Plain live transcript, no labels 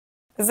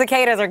The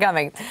cicadas are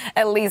coming,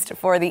 at least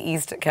for the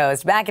East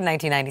Coast. Back in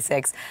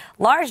 1996,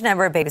 large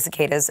number of baby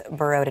cicadas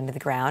burrowed into the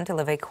ground to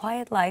live a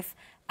quiet life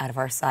out of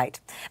our sight.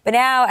 But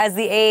now, at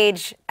the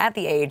age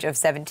of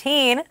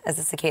 17, as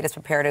the cicadas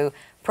prepare to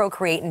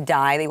procreate and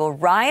die, they will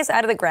rise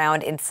out of the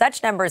ground in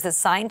such numbers that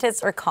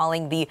scientists are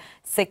calling the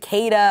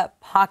cicada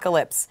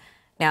apocalypse.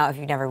 Now, if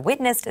you've never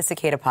witnessed a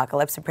cicada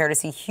apocalypse, prepare to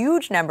see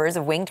huge numbers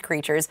of winged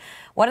creatures,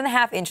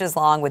 1.5 inches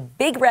long with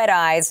big red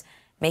eyes,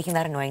 making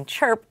that annoying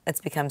chirp that's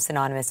become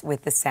synonymous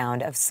with the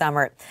sound of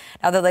summer.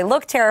 Now, though they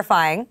look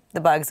terrifying, the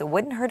bugs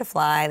wouldn't hurt a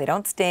fly, they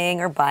don't sting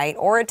or bite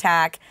or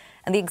attack,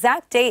 and the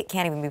exact date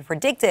can't even be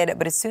predicted,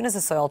 but as soon as the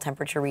soil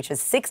temperature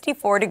reaches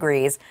 64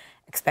 degrees,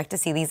 expect to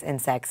see these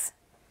insects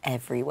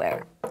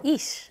everywhere.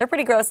 Yeesh. They're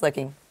pretty gross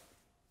looking.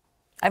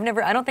 I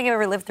don't think I've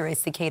ever lived through a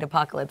cicada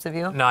apocalypse, have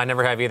you? No, I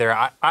never have either.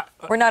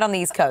 We're not on the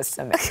East Coast.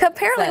 So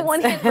Apparently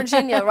one hit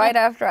Virginia right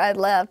after I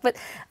left. But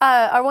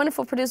our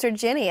wonderful producer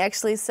Jenny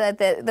actually said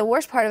that the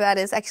worst part about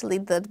it is actually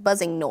the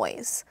buzzing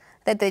noise.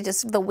 That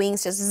the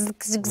wings just...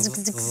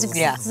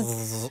 Yeah.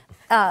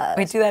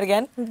 Wait, do that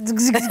again?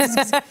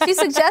 She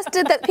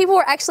suggested that people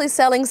were actually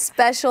selling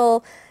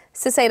special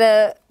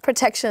cicada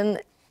protection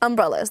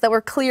umbrellas that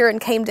were clear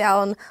and came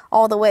down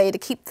all the way to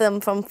keep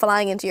them from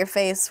flying into your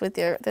face with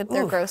their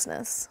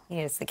grossness. You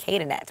need a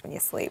cicada net when you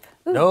sleep.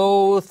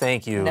 No,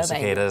 thank you, No,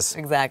 thank you. cicadas.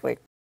 Exactly.